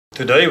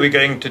Today we're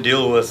going to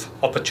deal with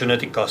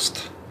opportunity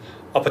cost.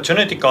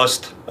 Opportunity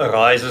cost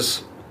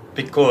arises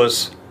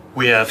because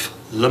we have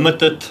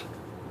limited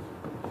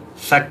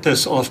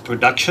factors of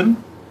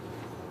production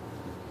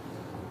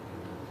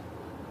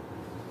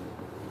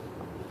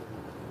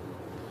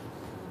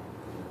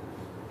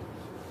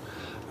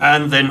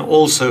and then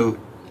also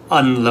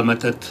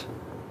unlimited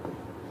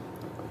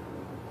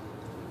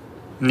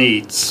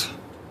needs.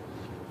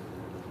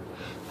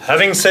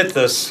 Having said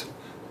this,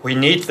 we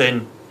need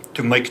then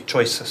to make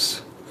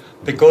choices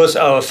because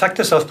our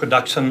factors of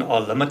production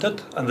are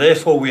limited and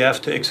therefore we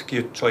have to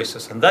execute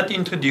choices, and that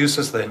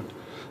introduces then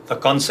the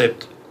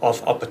concept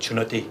of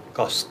opportunity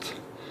cost.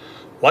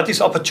 What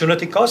is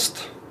opportunity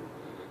cost?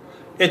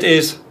 It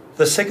is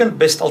the second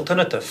best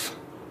alternative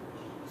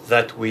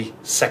that we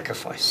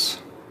sacrifice.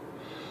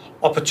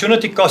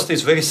 Opportunity cost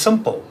is very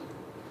simple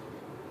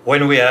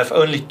when we have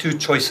only two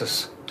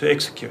choices to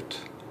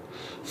execute.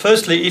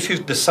 Firstly, if you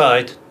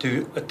decide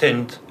to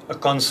attend a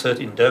concert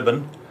in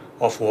Durban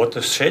of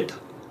Watershed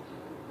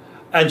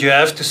and you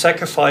have to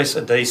sacrifice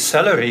a day's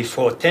salary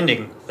for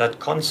attending that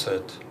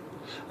concert,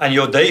 and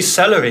your day's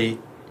salary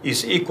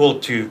is equal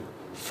to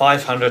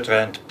 500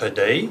 Rand per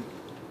day,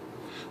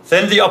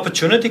 then the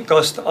opportunity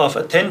cost of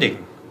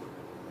attending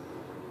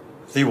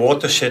the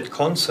Watershed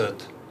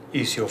concert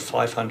is your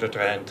 500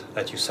 Rand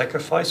that you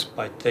sacrifice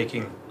by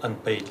taking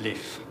unpaid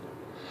leave.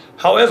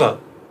 However,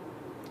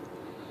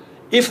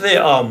 if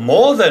there are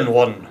more than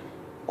one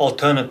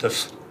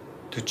alternative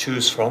to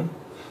choose from,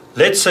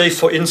 let's say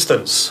for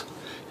instance,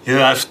 you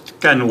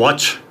can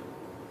watch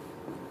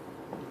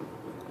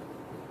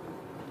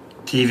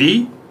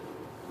TV,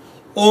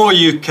 or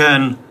you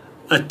can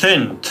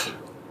attend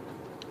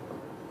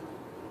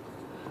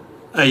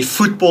a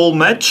football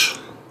match,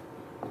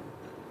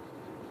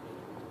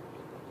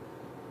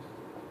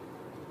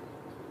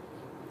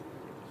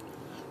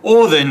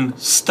 or then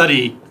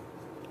study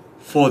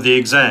for the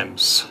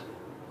exams.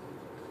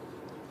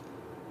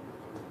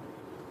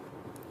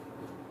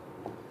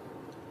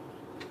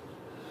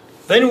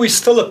 Then we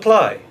still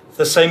apply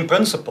the same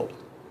principle,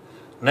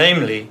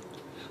 namely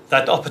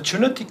that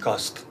opportunity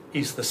cost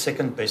is the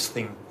second best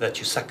thing that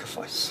you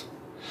sacrifice.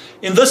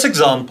 In this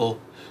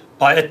example,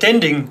 by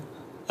attending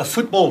a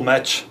football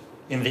match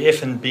in the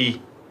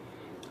FNB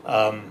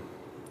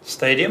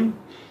stadium,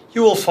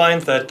 you will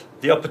find that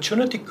the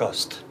opportunity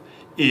cost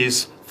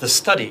is the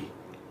study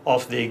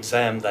of the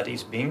exam that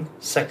is being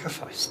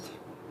sacrificed.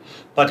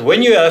 But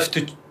when you have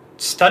to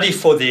study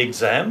for the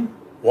exam,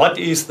 what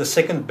is the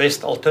second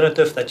best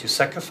alternative that you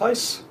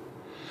sacrifice?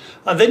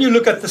 And then you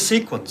look at the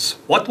sequence.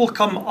 What will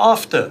come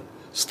after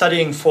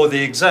studying for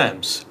the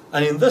exams?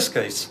 And in this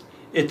case,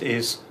 it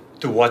is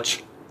to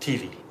watch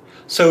TV.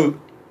 So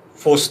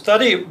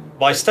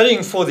by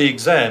studying for the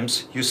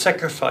exams, you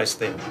sacrifice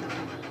then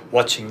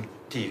watching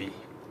TV.